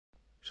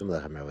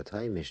Shalom Aleichem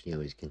Rabotai. Mishnah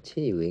is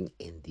continuing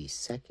in the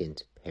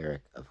second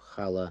parak of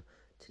Chala.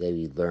 Today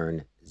we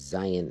learn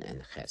Zayin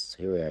and Ches. So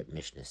here we are at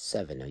Mishnah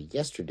 7. Now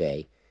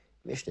yesterday,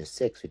 Mishnah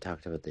 6, we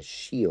talked about the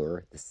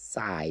shiur, the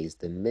size,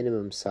 the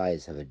minimum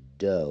size of a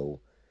dough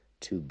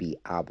to be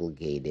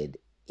obligated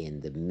in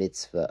the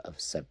mitzvah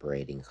of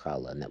separating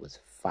Chala. And that was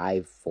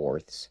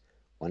 5/4,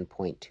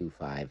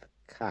 1.25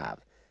 kav.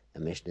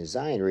 Now Mishnah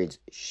Zayin reads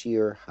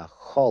shiur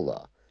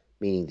hachala,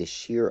 meaning the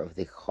shear of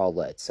the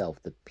challah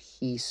itself, the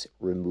piece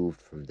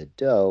removed from the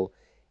dough,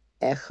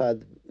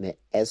 echad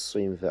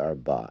me'esrim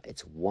ve'arba.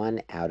 It's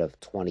 1 out of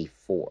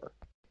 24.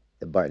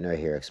 The Bartner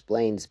here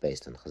explains,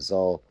 based on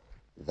Chazal,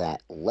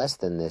 that less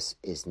than this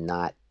is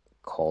not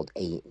called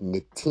a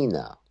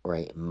nitina or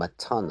a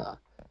matana,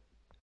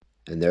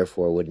 and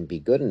therefore wouldn't be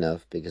good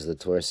enough because the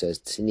Torah says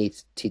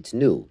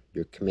titnu.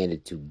 You're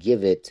commanded to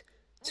give it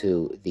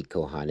to the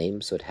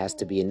Kohanim, so it has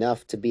to be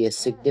enough to be a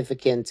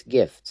significant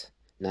gift,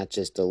 not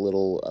just a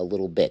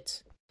little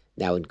bit.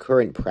 Now, in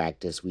current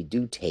practice, we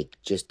do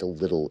take just a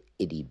little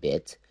itty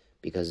bit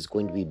because it's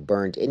going to be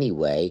burned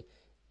anyway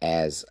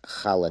as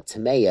chala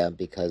tameya,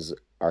 because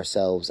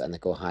ourselves and the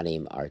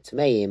Kohanim are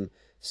tameim,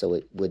 so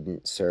it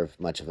wouldn't serve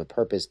much of a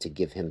purpose to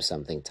give him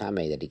something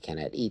tameh that he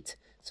cannot eat.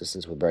 So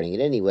since we're burning it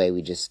anyway,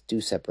 we just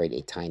do separate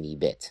a tiny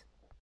bit.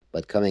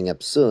 But coming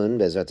up soon,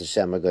 Bezrat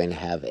Hashem, we're going to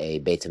have a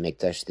Beit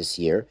HaMikdash this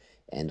year,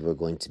 and we're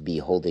going to be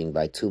holding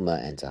by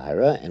Tuma and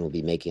Tahara, and we'll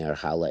be making our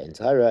challah in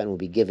Tahara, and we'll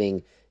be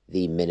giving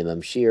the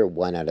minimum shear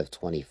 1 out of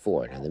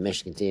 24. Now the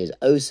Mishnah continues,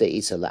 Osa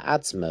Isa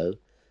La'atzmo,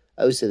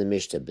 Osa the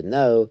Mishnah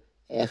Beno,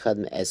 Echad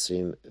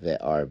Me'esrim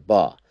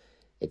Ve'arba.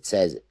 It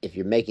says if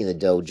you're making the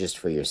dough just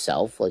for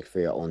yourself, like for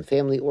your own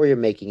family, or you're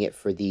making it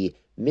for the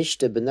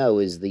Mishta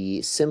Beno, is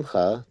the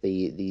simcha,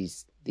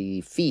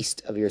 the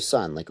feast of your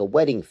son, like a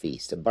wedding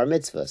feast, a bar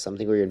mitzvah,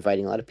 something where you're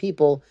inviting a lot of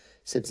people.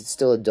 Since it's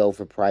still a dough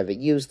for private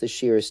use, the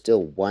shear is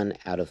still 1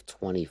 out of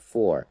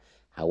 24.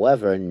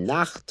 However,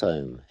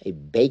 Nachtom, a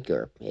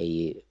baker,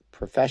 a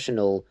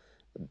professional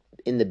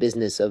in the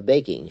business of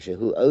baking,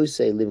 shehu ose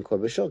limkor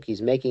b'shok,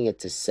 he's making it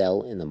to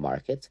sell in the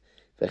market.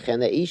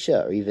 V'chena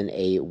isha, or even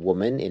a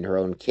woman in her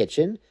own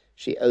kitchen,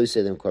 she ose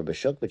limkor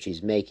b'shok, but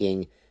she's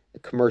making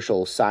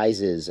commercial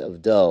sizes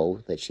of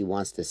dough that she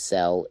wants to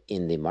sell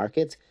in the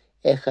market.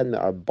 Echad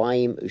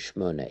me'arbaim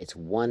ushmona, it's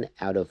 1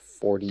 out of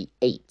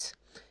 48.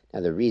 Now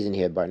the reason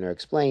here, Bartner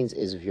explains,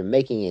 is if you're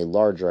making a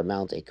larger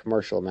amount, a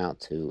commercial amount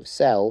to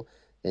sell,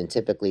 then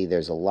typically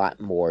there's a lot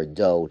more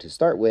dough to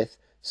start with.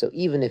 So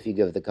even if you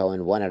give the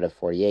Kohen 1 out of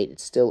 48,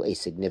 it's still a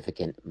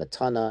significant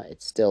matana.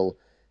 It still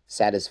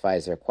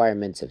satisfies the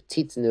requirements of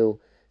titnu.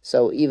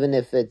 So even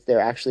if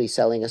they're actually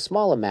selling a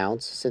small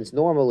amount, since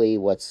normally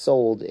what's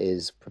sold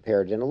is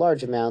prepared in a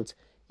large amount,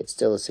 it's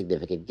still a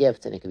significant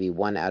gift, and it could be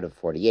 1 out of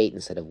 48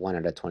 instead of 1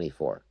 out of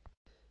 24.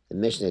 The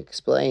Mishnah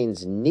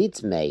explains,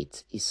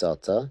 nitmeit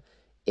isota,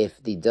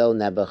 if the dough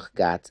nebuch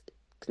got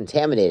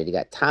contaminated, it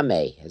got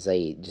tame, as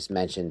I just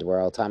mentioned,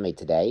 we're all tame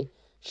today.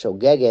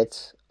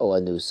 Shogeget o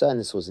anusa, and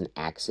this was an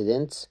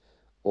accident,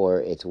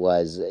 or it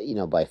was,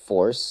 by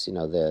force,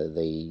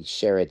 the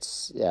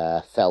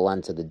sherets fell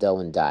onto the dough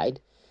and died.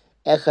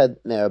 Echad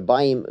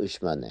me'arbaim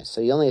ushmane.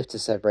 So you only have to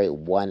separate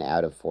 1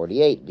 out of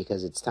 48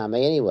 because it's tame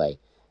anyway.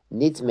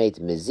 Nitmeit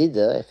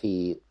mezida, if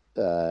he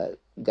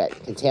got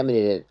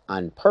contaminated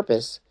on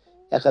purpose,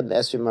 echad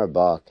me'esrim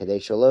arba kadei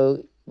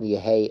shalo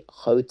yehei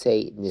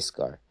chote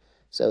niskar.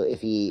 So if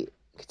he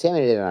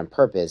contaminated it on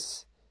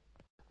purpose,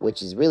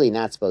 which is really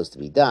not supposed to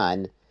be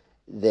done,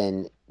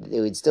 then they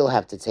would still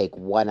have to take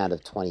 1 out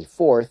of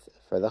 24th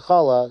for the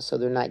challah, so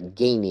they're not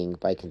gaining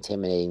by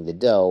contaminating the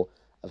dough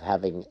of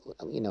having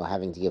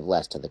to give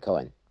less to the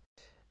Kohen.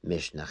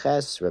 Mishnah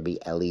Ches, Rabbi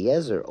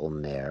Eliezer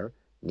Omer,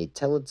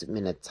 nitelet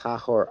min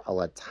tahor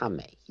ala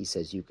tameh. He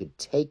says you could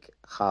take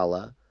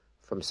challah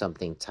from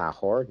something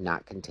tahor,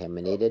 not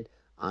contaminated,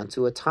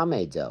 onto a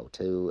tameh dough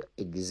to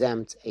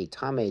exempt a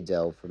tameh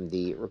dough from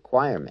the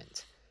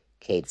requirement.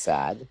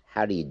 Ketzad,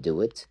 how do you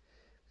do it?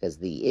 Because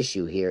the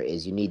issue here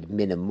is you need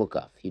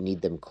minamukaf. You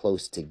need them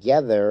close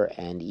together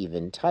and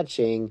even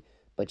touching,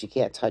 but you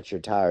can't touch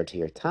your tahor to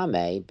your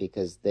tameh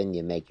because then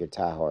you make your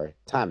tahor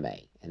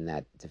tameh, and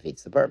that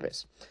defeats the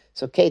purpose.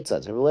 So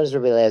ketzad, so what does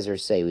Rabbi Eliezer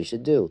say we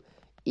should do?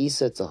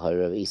 Isa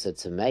tahor, isa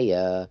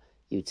tameya,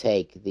 you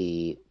take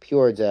the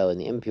pure dough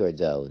and the impure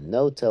dough,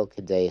 notel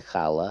kadei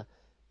chala,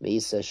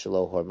 meisa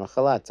shalohor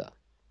machalata.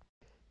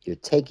 You're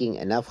taking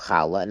enough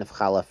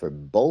challah for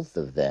both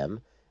of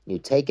them, and you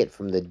take it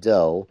from the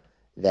dough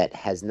that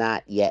has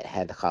not yet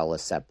had challah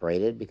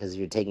separated, because if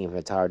you're taking it from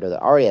a tahor dough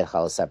that already had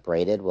challah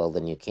separated, well,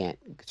 then you can't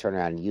turn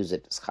around and use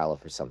it as challah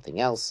for something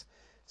else.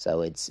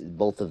 So it's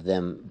both of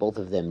them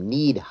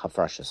need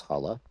hafrashas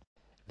challah.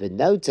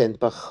 V'noten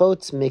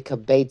b'chotz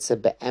mikabetza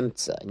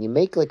be'emtza, and you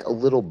make like a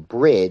little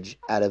bridge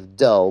out of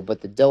dough, but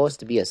the dough has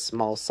to be a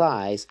small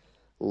size,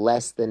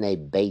 less than a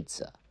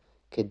betza.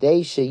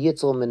 Kadei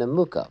sheyitzel min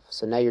amukaf.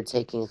 So now you're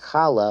taking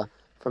challah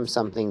from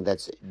something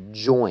that's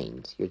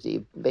joined. You're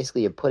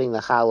putting the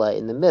challah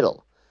in the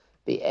middle,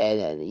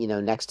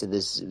 and next to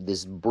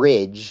this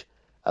bridge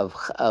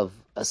of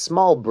a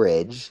small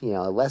bridge,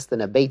 less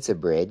than a Beitza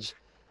bridge,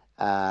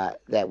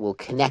 that will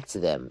connect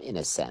them in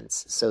a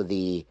sense. So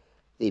the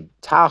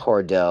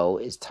tahor dough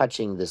is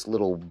touching this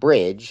little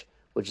bridge,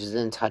 which is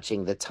then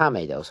touching the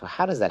tame dough. So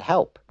how does that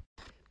help?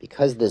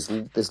 Because this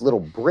little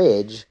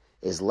bridge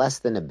is less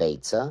than a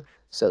beitza,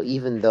 so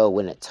even though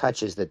when it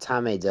touches the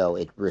tame dough,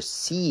 it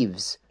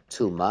receives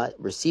tuma, it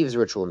receives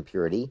ritual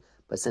impurity,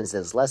 but since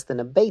it's less than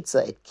a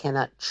beitza, it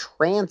cannot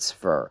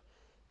transfer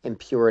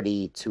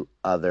impurity to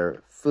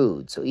other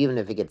food. So even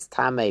if it gets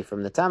tame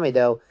from the tame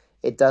dough,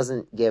 it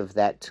doesn't give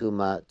that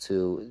tuma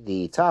to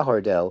the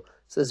tahor dough.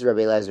 So this is Rabbi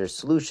Elazar's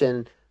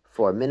solution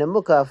for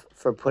minamukaf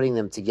for putting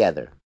them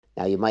together.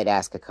 Now, you might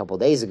ask, a couple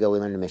days ago, we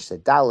learned in Mishnah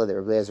Dala that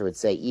Rabbi Elazar would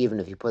say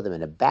even if you put them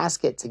in a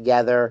basket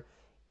together,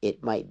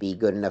 it might be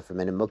good enough for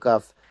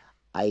minamukaf.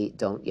 I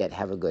don't yet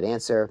have a good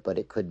answer, but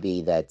it could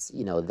be that,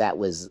 that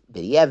was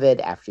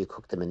b'diavad after you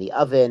cook them in the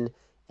oven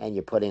and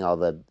you're putting all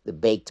the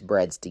baked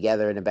breads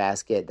together in a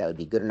basket. That would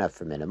be good enough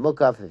for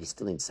minamukaf if you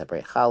still need to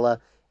separate challah.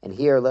 And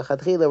here,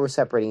 lechatchila, we're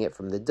separating it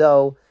from the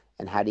dough.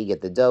 And how do you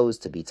get the doughs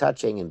to be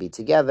touching and be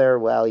together?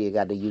 Well, you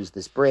got to use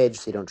this bridge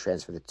so you don't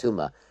transfer the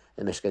tuma.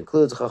 The Mishnah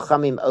concludes,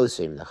 Chachamim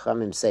osim. The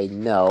Chachamim say,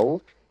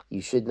 no,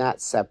 you should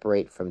not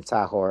separate from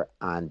tahor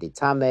on the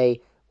tame.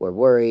 We're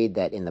worried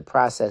that in the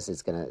process,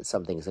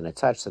 something's going to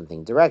touch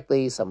something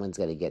directly, someone's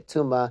going to get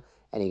tuma,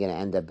 and you're going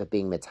to end up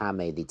being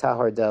metame the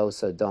tahor dough.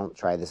 So don't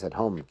try this at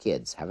home,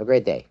 kids. Have a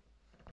great day.